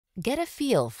Get a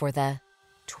feel for the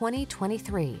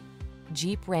 2023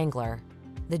 Jeep Wrangler.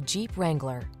 The Jeep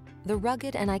Wrangler, the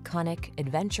rugged and iconic,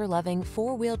 adventure-loving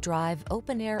four-wheel drive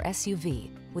open-air SUV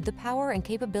with the power and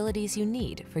capabilities you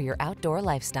need for your outdoor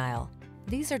lifestyle.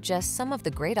 These are just some of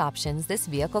the great options this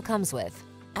vehicle comes with: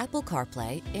 Apple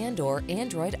CarPlay and/or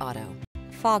Android Auto,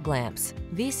 fog lamps,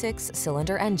 V6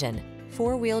 cylinder engine,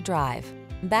 four-wheel drive,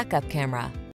 backup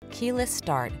camera, keyless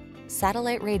start,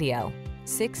 satellite radio,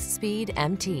 6-speed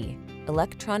MT,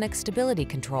 electronic stability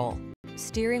control,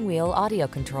 steering wheel audio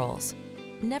controls.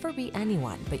 Never be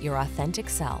anyone but your authentic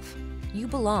self. You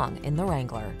belong in the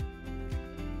Wrangler.